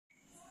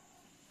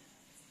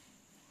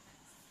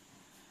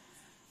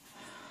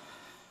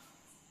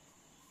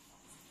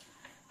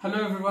Hello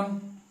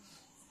everyone.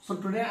 So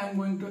today I am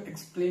going to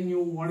explain you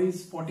what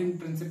is 14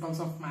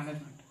 principles of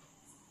management.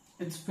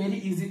 It's very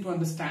easy to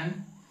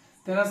understand.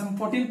 There are some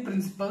 14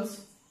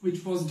 principles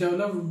which was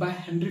developed by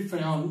Henry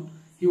Fayol.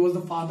 He was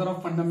the father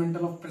of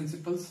fundamental of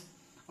principles,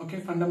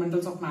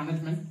 fundamentals of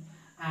management.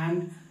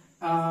 And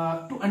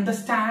to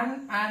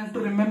understand and to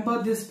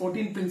remember these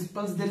 14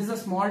 principles, there is a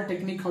small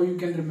technique how you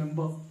can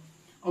remember.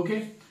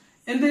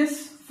 In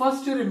this,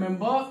 first you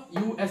remember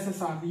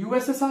USSR.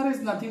 USSR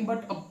is nothing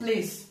but a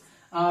place.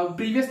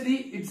 Previously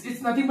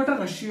it's nothing but a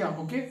Russia.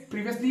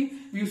 Previously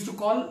we used to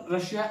call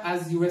Russia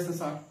as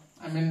USSR.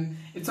 I mean,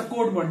 it's a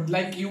code word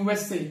like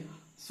USA.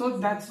 So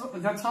that's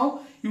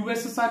how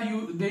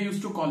USSR they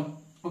used to call.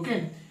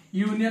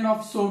 Union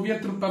of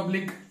Soviet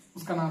Republic,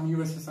 uska naam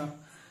USSR.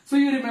 So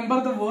you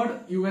remember the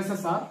word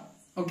USSR.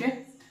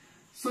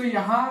 So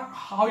yahan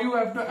how you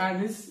have to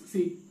add is,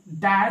 see,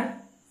 dad,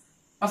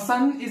 a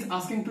son is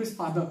asking to his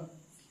father,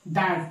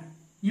 dad,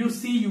 you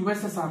see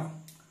USSR.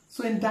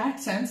 So in that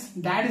sense,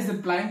 dad is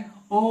replying,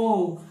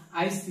 oh,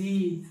 I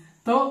see.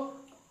 So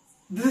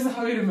this is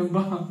how you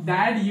remember.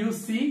 Dad, you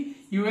see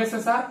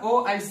USSR.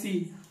 Oh, I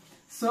see.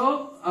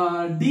 So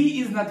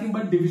D is nothing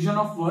but division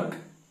of work.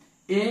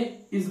 A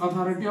is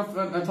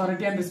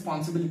authority and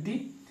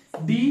responsibility.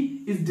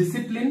 D is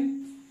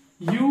discipline.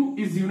 U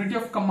is unity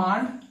of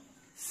command.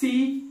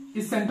 C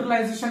is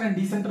centralization and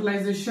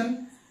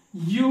decentralization.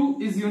 U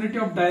is unity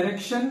of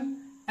direction.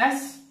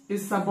 S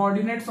is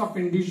subordinates of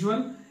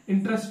individual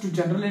interest to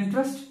general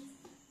interest.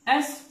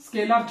 S,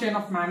 scalar chain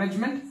of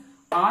management.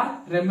 R,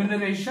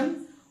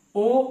 remuneration.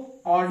 O,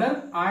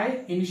 order. I,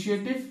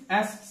 initiative.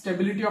 S,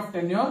 stability of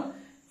tenure.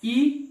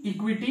 E,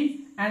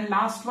 equity. And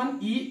last one,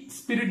 E,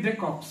 spirit de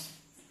corps.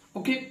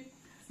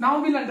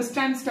 Now we'll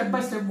understand step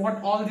by step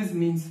what all this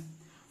means.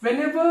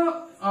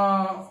 Whenever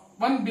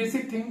one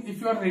basic thing,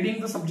 if you are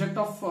reading the subject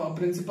of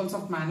principles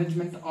of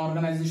management,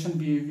 organization,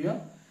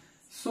 behavior,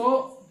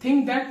 so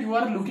think that you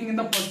are looking in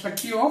the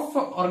perspective of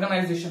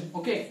organization.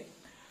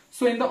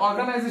 So in the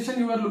organization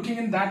you are looking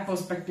in that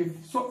perspective.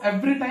 So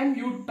every time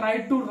you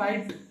try to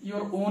write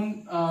your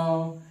own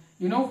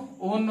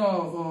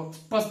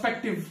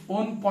perspective,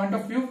 own point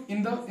of view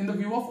in the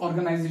view of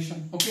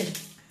organization.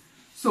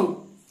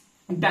 So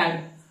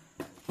dad,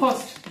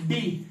 first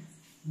D,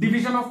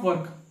 division of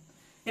work.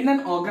 In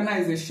an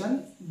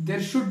organization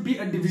there should be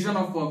a division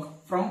of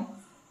work from,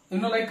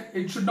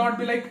 it should not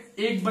be like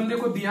ek bande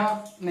ko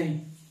diya,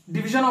 nahi.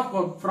 Division of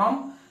work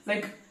from,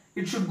 like,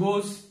 it should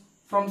goes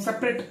from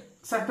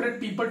separate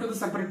people to the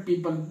separate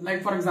people.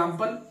 Like for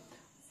example,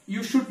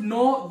 you should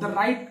know the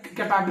right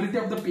capability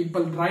of the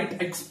people,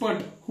 right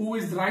expert, who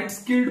is right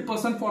skilled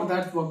person for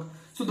that work.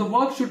 So the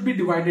work should be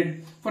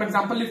divided. For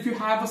example, if you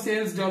have a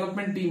sales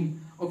development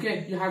team,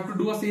 you have to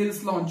do a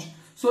sales launch.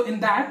 So in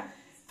that,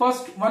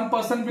 first one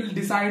person will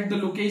decide the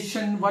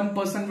location, one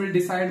person will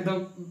decide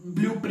the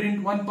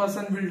blueprint, one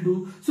person will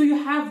do. So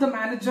you have the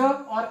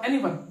manager or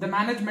anyone, the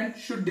management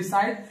should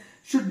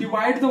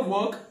divide the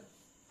work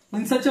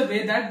in such a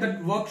way that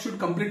the work should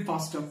complete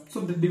faster.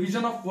 So the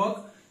division of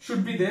work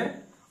should be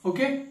there.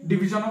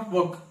 Division of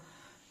work.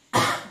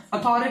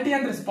 Authority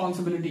and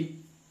responsibility.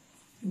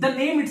 The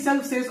name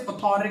itself says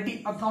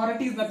authority.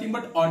 Authority is nothing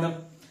but order.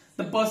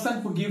 The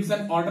person who gives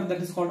an order,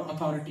 that is called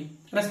authority.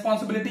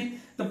 Responsibility,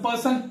 the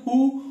person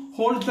who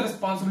holds the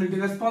responsibility.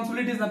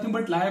 Responsibility is nothing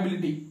but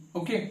liability.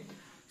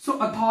 So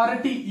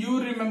authority,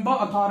 you remember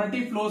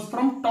authority flows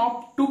from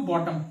top to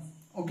bottom.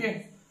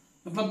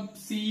 मतलब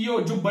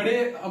CEO जो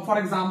बड़े, for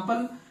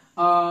example,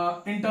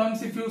 in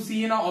terms if you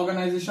see in an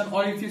organization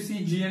or if you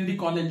see G&D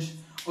college,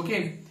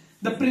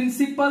 the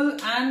principal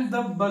and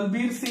the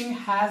Balbir Singh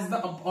has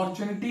the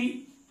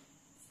opportunity,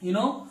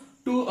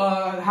 to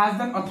has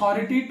the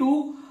authority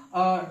to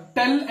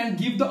tell and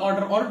give the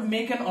order or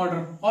make an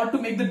order or to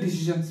make the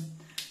decisions.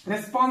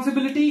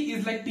 Responsibility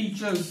is like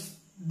teachers.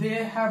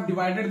 They have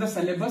divided the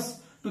syllabus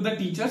to the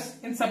teachers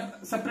in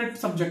separate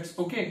subjects.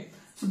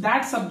 So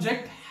that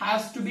subject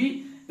has to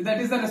be, that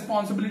is the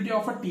responsibility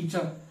of a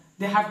teacher.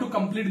 They have to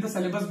complete the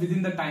syllabus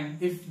within the time.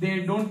 If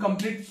they don't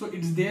complete, so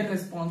it's their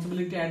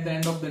responsibility at the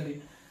end of the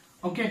day.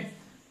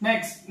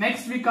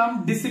 Next we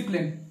come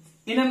discipline.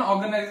 In an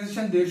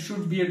organization there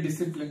should be a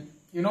discipline.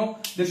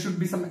 There should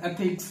be some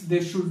ethics,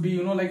 there should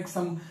be like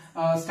some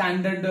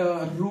standard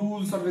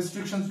rules or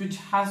restrictions which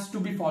has to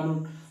be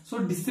followed. So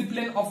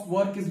discipline of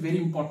work is very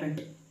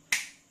important.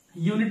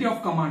 Unity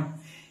of command.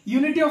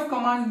 Unity of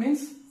command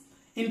means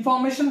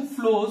information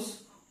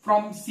flows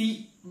from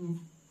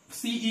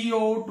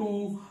CEO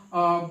to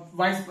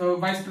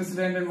vice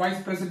president, and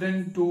vice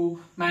president to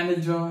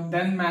manager,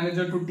 then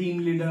manager to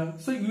team leader.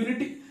 So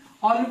unity,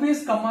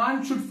 always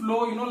command should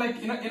flow,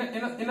 like in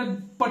a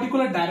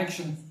particular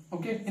direction.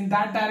 In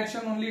that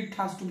direction only it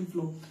has to be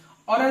flow.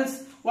 Or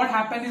else what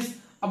happen is,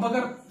 अब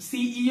अगर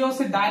CEO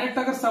से direct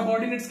अगर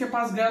subordinates के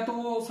पास गया तो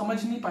वो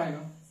समझ नहीं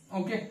पाएगा.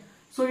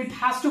 So it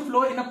has to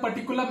flow in a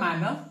particular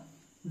manner.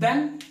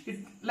 Then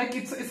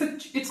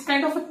it's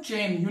kind of a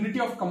chain, unity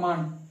of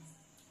command.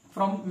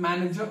 From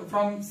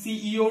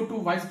CEO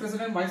to vice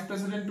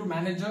president to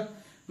manager,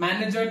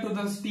 manager to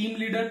the team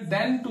leader,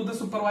 then to the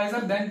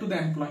supervisor, then to the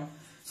employee.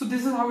 So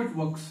this is how it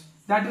works.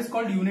 That is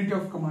called unity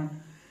of command.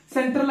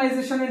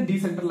 Centralization and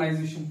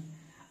decentralization.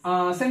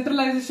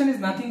 Centralization is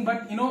nothing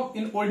but, you know,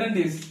 in olden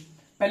days,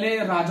 पहले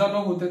राजा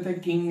लोग होते थे,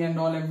 king and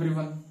all,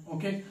 everyone.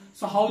 Okay,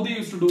 so how they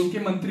used to do, उनके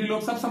मंत्री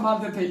लोग सब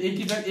संभालते थे,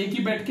 एक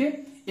ही बैठ के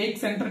एक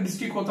सेंट्रल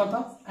डिस्ट्रिक्ट होता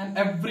था, and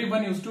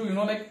everyone used to, you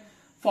know, like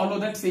follow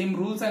that same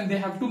rules and they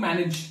have to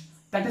manage.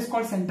 That is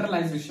called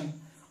centralization.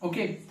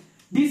 Okay,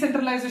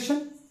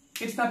 decentralization,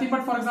 it's nothing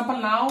but, for example,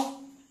 now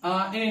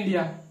in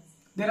India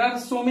there are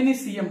so many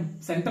CM.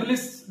 Central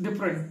is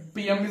different,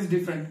 PM is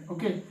different.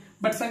 Okay,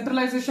 but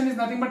centralization is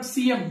nothing but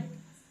CM.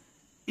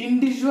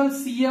 Individual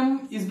CM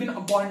is been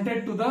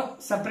appointed to the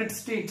separate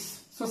states.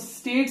 So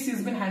states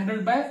is been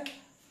handled by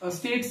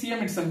state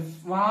CM itself.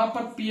 वहां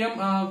पर PM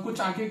कुछ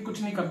आके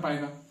कुछ नहीं कर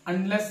पाएगा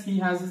unless he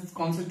has his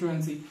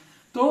constituency.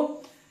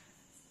 तो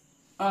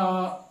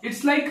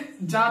it's like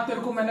जा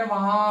तेरे को मैंने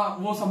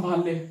वहां वो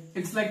संभाल ले.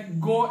 It's like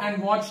go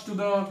and watch to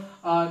the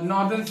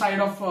northern side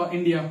of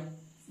India.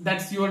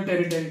 That's your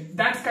territory.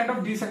 That's kind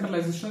of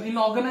decentralization. In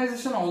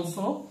organization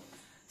also,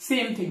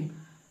 same thing.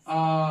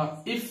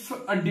 If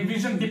a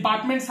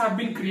departments have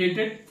been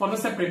created for the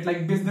separate,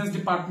 like business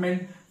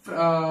department,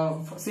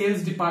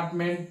 sales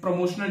department,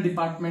 promotional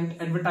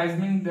department,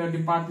 advertisement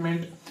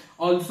department,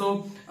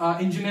 also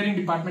engineering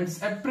department,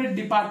 separate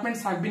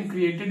departments have been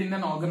created in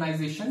an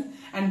organization,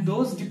 and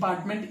those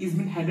department is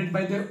been headed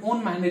by their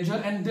own manager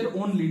and their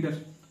own leader.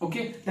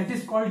 Okay, that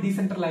is called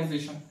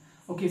decentralization.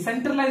 Okay,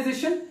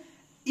 centralization,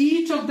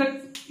 each of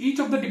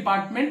the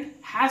department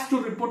has to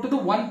report to the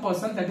one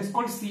person, that is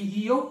called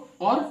CEO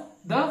or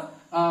the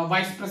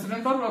vice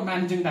president or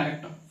managing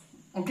director.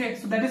 Okay,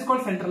 so that is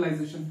called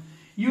centralization.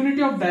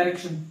 Unity of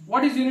direction.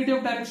 What is unity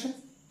of direction?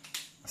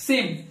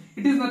 Same,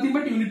 it is nothing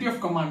but unity of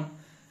command.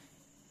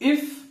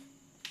 If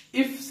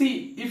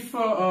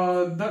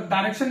the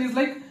direction is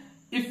like,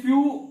 if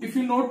you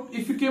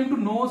came to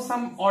know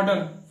some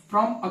order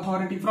from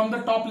authority, from the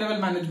top level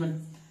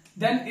management,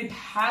 then it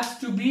has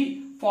to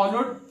be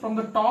followed from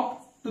the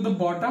top to the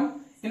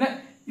bottom. In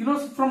a, you know,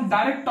 from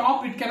direct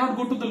top it cannot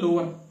go to the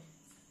lower.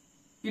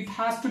 It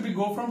has to be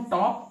go from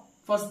top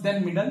first,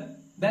 then middle,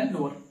 then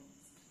lower.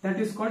 That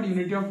is called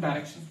unity of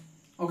direction.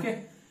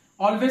 Okay,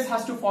 always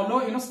has to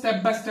follow, you know,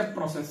 step by step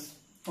process.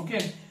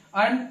 Okay,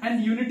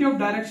 and unity of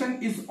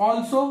direction is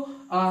also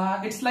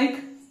it's like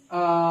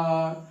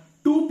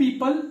two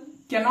people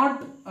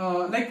cannot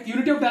like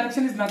unity of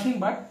direction is nothing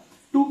but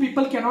two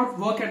people cannot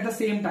work at the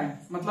same time.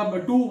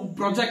 Matlab two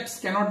projects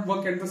cannot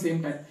work at the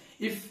same time.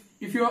 If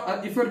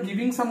you're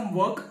giving some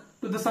work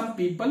to the some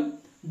people,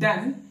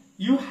 then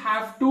you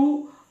have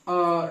to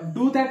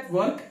do that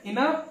work in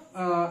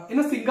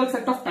a single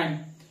set of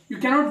time. You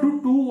cannot do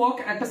two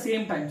work at the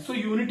same time. So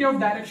unity of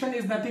direction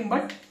is nothing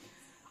but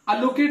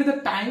allocate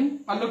the time,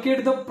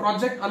 allocate the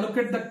project,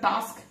 allocate the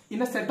task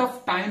in a set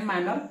of time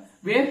manner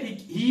where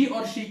he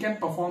or she can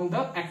perform the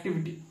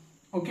activity.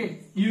 Okay,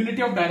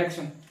 unity of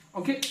direction.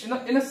 Okay,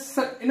 in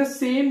a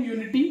same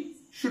unity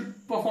should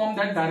perform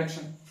that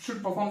direction,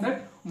 should perform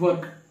that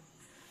work.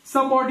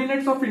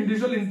 Subordinates of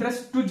individual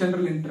interest to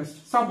general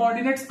interest.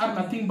 Subordinates are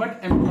nothing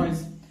but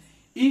employees.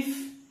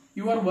 If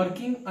you are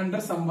working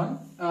under someone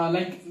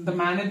like the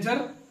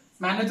manager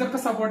का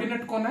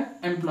subordinate कौन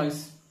है?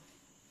 Employees.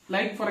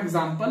 Like for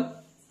example,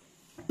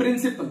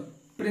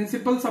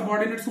 principal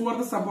subordinates. Who are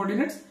the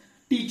subordinates?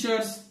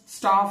 Teachers,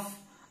 staff,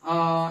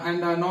 and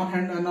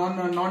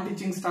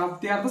non-teaching staff.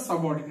 They are the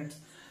subordinates.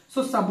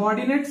 So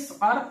subordinates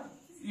are,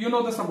 you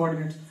know, the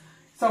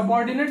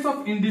subordinates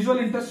of individual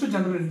interest to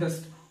general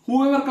interest.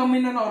 Whoever come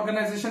in an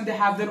organization, they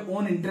have their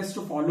own interest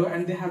to follow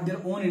and they have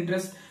their own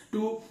interest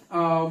to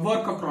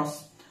work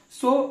across.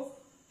 So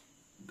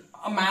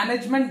a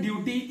management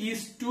duty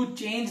is to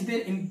change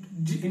their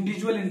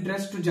individual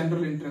interest to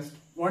general interest.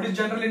 What is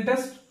general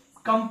interest?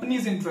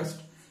 Company's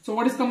interest. So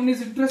what is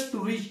company's interest? To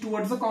reach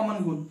towards a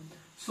common goal.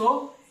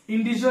 So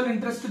individual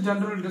interest to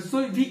general interest.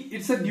 So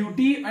it's a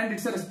duty and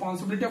it's a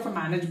responsibility of a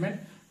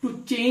management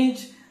to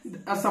change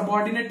a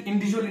subordinate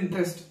individual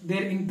interest,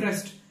 their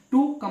interest,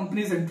 to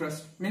company's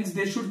interest. Means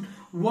they should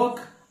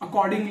work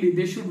accordingly.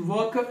 They should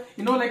work,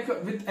 you know, like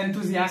with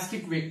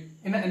enthusiastic way,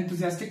 in an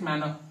enthusiastic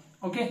manner.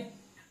 Okay.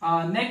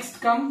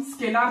 Next comes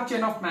scalar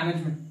chain of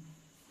management.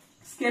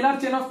 Scalar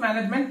chain of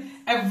management,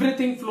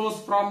 everything flows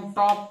from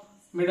top,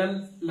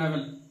 middle,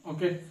 level.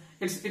 Okay.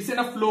 It's in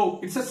a flow.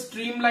 It's a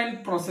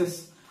streamlined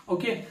process.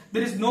 Okay.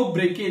 There is no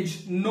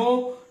breakage,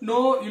 no,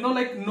 you know,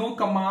 like no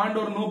command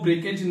or no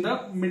breakage in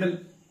the middle.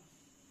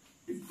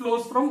 It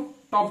flows from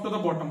top to the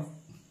bottom.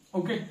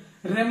 Okay.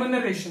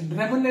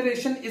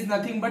 Remuneration is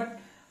nothing but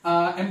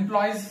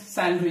employees'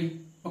 salary.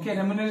 Okay,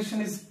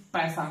 remuneration is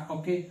paisa.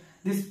 Okay,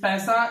 this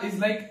paisa is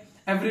like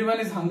everyone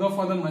is hunger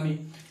for the money.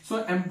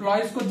 So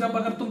employees को जब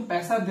अगर तुम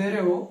पैसा दे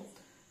रहे हो,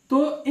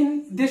 तो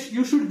in this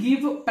you should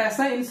give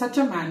पैसा in such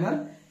a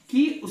manner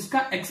कि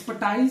उसका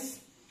expertise,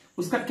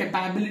 उसका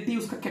capability,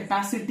 उसका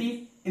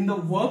capacity in the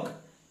work,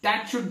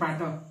 that should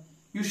matter.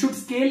 You should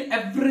scale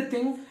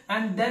everything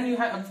and then you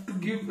have to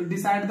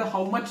decide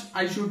how much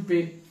I should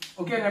pay.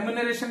 Okay,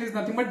 remuneration is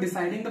nothing but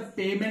deciding the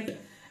payment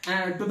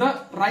to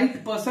the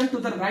right person, to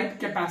the right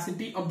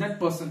capacity of that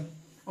person.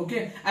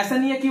 Okay, ऐसा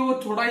नहीं है कि वो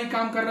थोड़ा ही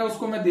काम कर रहा है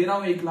उसको मैं दे रहा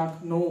हूँ 1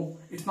 lakh. No,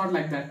 it's not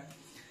like that.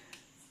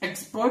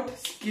 Expert,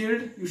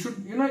 skilled, you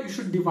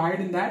should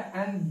divide in that,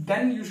 and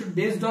then you should,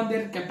 based on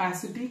their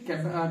capacity,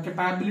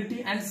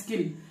 capability and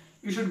skill,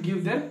 you should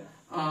give their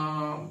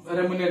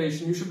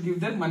remuneration, you should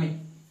give their money.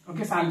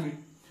 Okay, salary.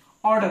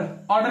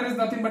 Order is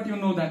nothing but, you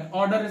know that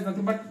order is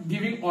nothing but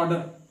giving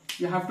order.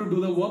 You have to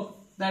do the work,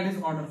 that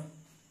is order.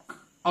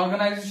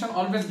 Organization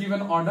always give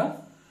an order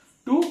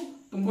to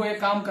तुमको ये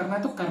काम करना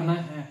है तो करना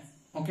है.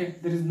 Okay,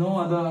 there is no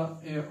other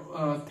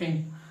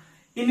thing.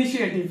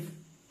 Initiative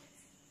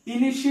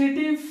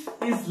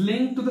is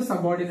linked to the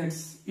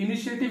subordinates.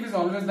 Initiative is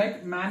always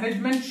like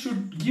management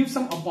should give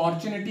some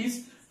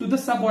opportunities to the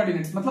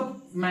subordinates. मतलब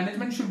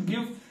management should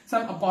give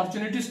some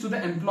opportunities to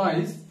the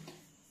employees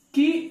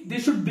कि they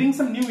should bring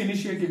some new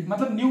initiative,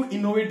 मतलब new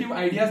innovative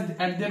ideas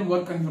at their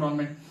work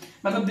environment.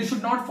 मतलब they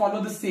should not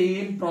follow the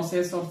same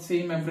process or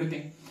same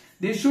everything.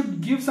 They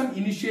should give some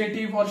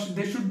initiative, or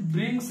they should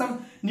bring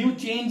some new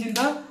change in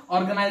the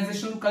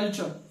organizational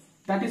culture.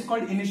 That is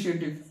called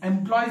initiative.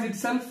 Employees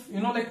itself,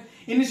 like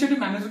initiative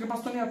manager के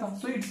पास तो नहीं आता.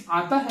 So it's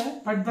आता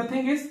है, but the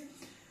thing is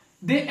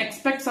they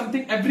expect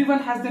something. Everyone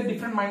has their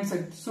different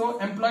mindset. So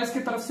employees की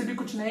तरफ से भी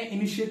कुछ नए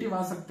initiative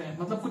आ सकते हैं.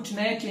 मतलब कुछ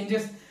नए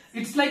changes.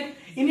 It's like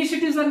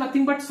initiatives are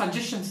nothing but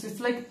suggestions. It's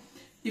like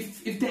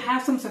if they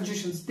have some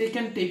suggestions, they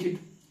can take it,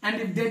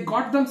 and if they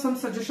got them some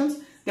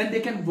suggestions, then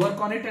they can work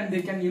on it and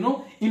they can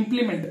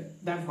implement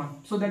that one.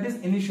 So that is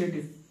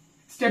initiative.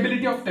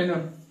 Stability of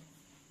tenure.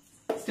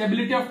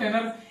 Stability of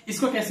tenure,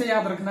 इसको कैसे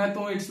याद रखना है?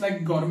 तो it's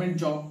like government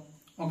job.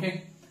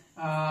 Okay.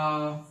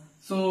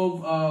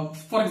 So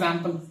for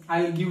example,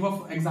 I'll give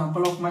an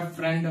example of my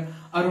friend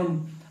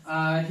Arun.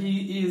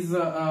 He is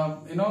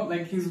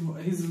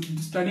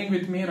he's studying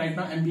with me right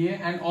now, MBA,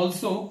 and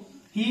also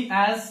he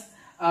has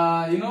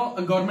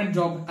a government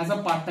job as a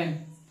part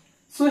time.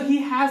 So he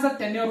has a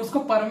tenure,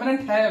 usko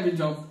permanent hai abhi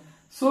job.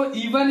 So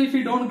even if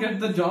he don't get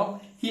the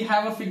job, he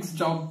have a fixed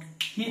job.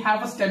 He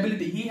have a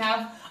stability. He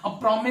have a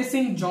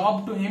promising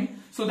job to him,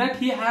 so that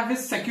he have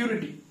his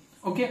security.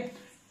 Okay.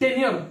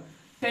 Tenure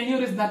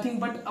is nothing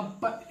but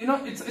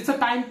it's a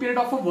time period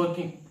of a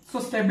working. So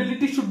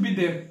stability should be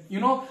there.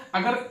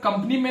 अगर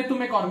company में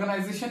तुम एक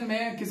organisation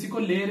में किसी को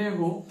ले रहे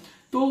हो,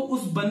 तो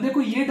उस बंदे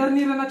को ये डर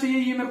नहीं रहना चाहिए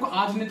ये मेरे को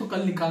आज नहीं तो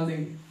कल निकाल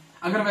देंगे.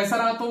 अगर वैसा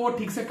रहा तो वो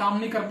ठीक से काम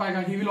नहीं कर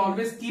पाएगा. He will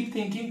always keep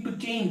thinking to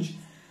change.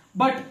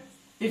 But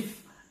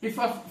if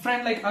a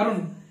friend like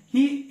Arun,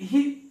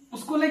 he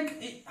उसको like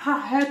हाँ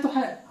है तो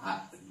है,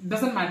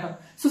 doesn't matter.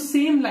 So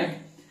same like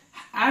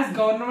as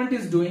government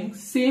is doing,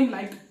 same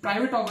like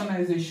private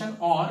organization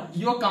or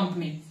your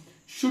company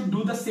should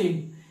do the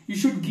same. You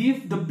should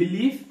give the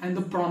belief and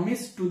the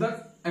promise to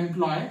the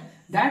employee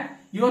that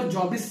your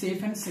job is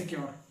safe and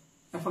secure.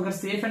 If agar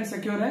safe and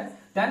secure hai,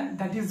 then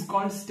that is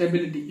called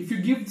stability. If you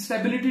give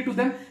stability to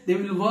them, they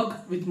will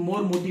work with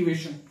more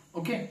motivation.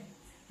 Okay.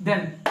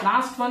 Then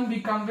last one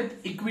we come with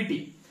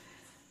equity.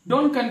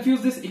 Don't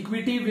confuse this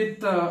equity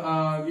with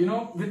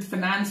with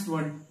finance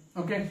word.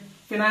 Okay.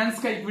 Finance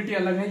का equity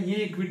अलग है,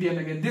 ये equity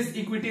अलग है. This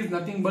equity is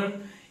nothing but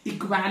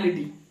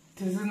equality.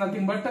 This is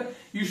nothing but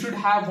you should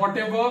have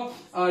whatever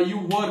you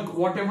work,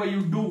 whatever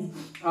you do,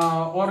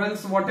 or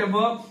else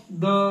whatever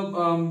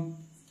the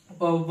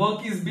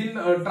work is been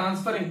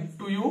transferring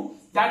to you,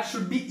 that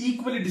should be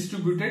equally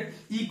distributed.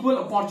 Equal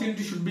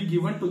opportunity should be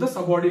given to the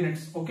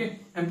subordinates. Okay,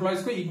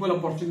 employees को equal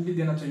opportunity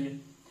देना चाहिए.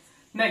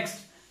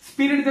 Next,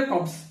 spirit de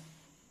corps.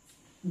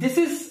 This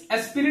is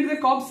spirit de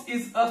corps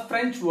is a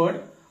French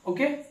word.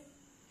 Okay.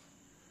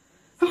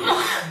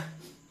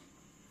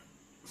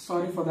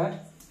 Sorry for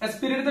that.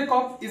 Esprit de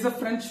corps is a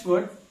French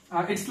word.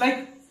 It's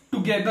like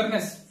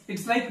togetherness.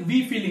 It's like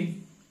we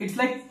feeling. It's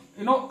like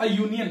a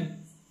union.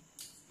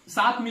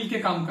 साथ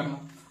मिलके काम करना.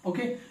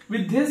 Okay.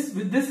 With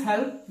this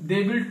help,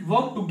 they will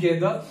work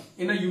together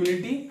in a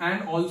unity,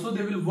 and also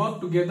they will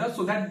work together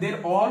so that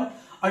they're all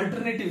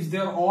alternatives.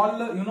 They're all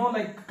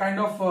like kind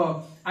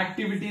of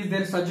activities.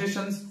 Their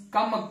suggestions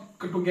come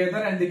together,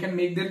 and they can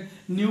make their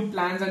new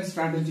plans and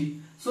strategy.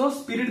 So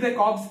spirit de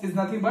corps is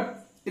nothing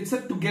but it's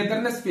a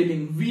togetherness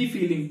feeling, we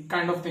feeling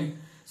kind of thing.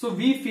 So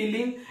we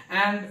feeling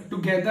and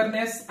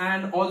togetherness,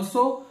 and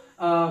also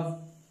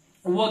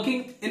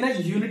working in a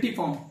unity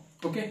form.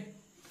 Okay.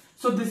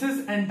 So this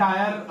is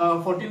entire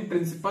 14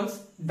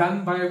 principles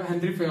done by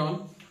Henry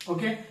Fayol.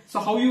 Okay. So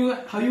how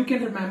you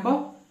can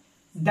remember?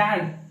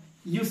 Dad,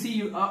 you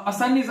see, a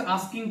son is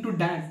asking to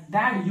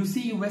dad, you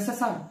see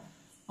USSR.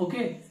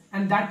 Okay.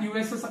 And that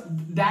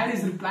USSR, dad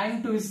is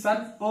replying to his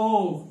son,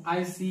 oh,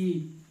 I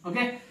see.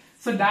 Okay.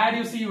 So dad,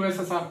 you see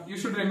USSR. You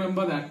should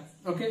remember that.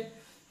 Okay.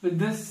 With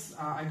this,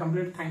 I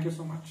complete. Thank you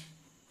so much.